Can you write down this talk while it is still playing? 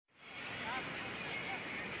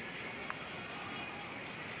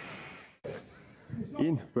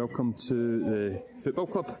Ian, welcome to the football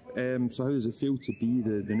club. So how does it feel to be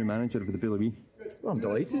the new manager of the Billy? Well, I'm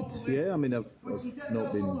delighted. Yeah, I mean, I've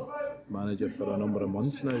not been manager for a number of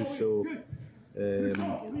months now, so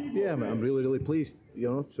yeah, I'm really pleased. You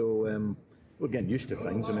know, so we're getting used to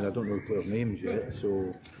things. I mean, I don't know the players' names yet,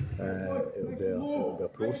 so it'll be a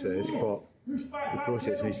process, but the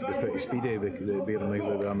process needs to be pretty speedy because bear in mind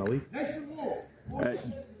where we are in the league.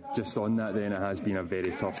 Just on that then, it has been a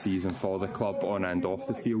very tough season for the club on and off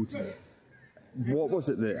the field. What was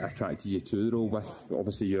it that attracted you to the role, with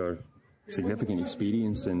obviously your significant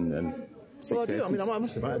experience and successes? Well, I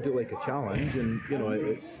must admit, I do like a challenge, and you know,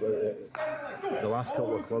 it's the last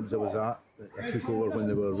couple of clubs I was at, I took over when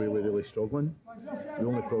they were really struggling. The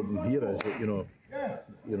only problem here is that you know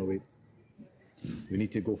we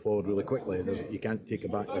need to go forward really quickly. You can't take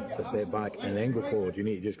a step back and then go forward. You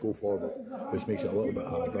need to just go forward, which makes it a little bit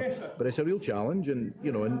harder. But it's a real challenge, and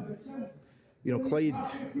Clyde,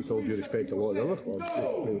 with all due respect to a lot of the other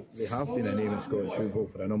clubs, they have been a name in Scottish football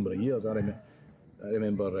for a number of years. I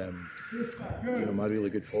remember my really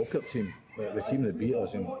good Falkirk team, the team that beat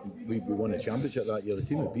us, and we won a championship that year. The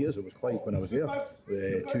team that beat us, it was Clyde when I was there.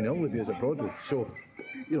 2-0 they beat us at Broadwood. So,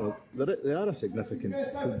 you know, they are a significant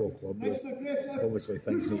football club. Obviously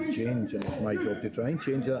things need to change, and it's my job to try and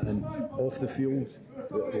change that. And off the field,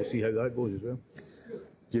 we'll see how that goes as well.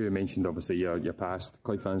 You mentioned obviously your past.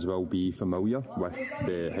 Clyde fans will be familiar with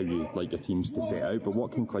how you like your teams to set out, but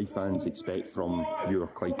what can Clyde fans expect from your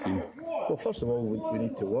Clyde team? Well, first of all, we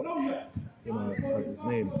need to work. You know, his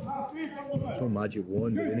name, there's no magic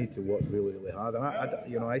wand, but we need to work really hard. And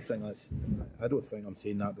I think I don't think I'm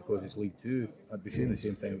saying that because it's League Two. I'd be saying the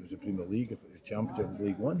same thing if it was the Premier League, if it was Championship, it was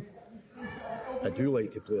League One. I do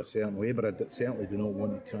like to play a certain way, but I certainly do not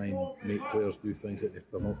want to try and make players do things that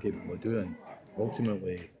they're not capable of doing.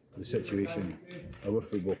 Ultimately, the situation our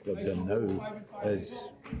football club's in now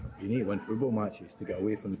is you need to win football matches to get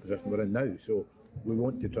away from the position we're in now. So we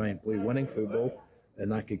want to try and play winning football, and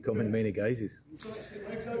that could come in many guises.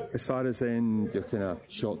 As far as then your kind of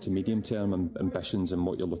short to medium term ambitions and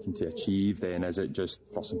what you're looking to achieve, then is it just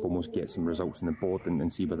first and foremost get some results on the board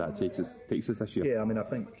and see where that takes us this year? Yeah, I mean, I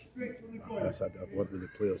think I've worked with the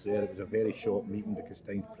players there. It was a very short meeting because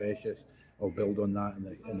time's precious. I'll build on that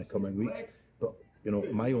in the coming weeks. But you know,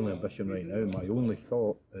 my only ambition right now, my only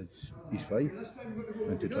thought is East Fife,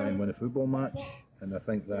 and to try and win a football match. And I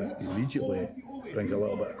think that immediately brings a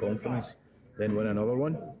little bit of confidence. Then win another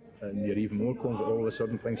one, and you're even more confident. All of a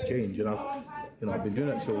sudden, things change. And I've been doing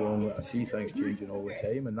it so long that I see things changing all the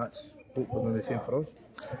time, and that's hopefully the same for us.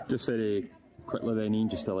 Just very quickly then, Ian,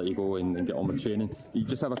 just to let you go and get on with training. You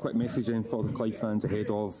just have a quick message then for the Clyde fans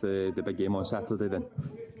ahead of the big game on Saturday then?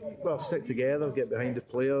 Well, stick together, get behind the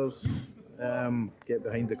players, get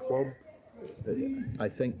behind the club. I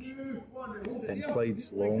think in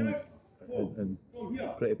Clyde's long and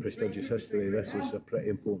pretty prestigious history, this is a pretty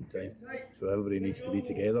important time. So everybody needs to be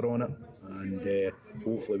together on it, and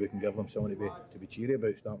hopefully we can give them something to be cheery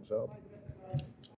about starting Saturday.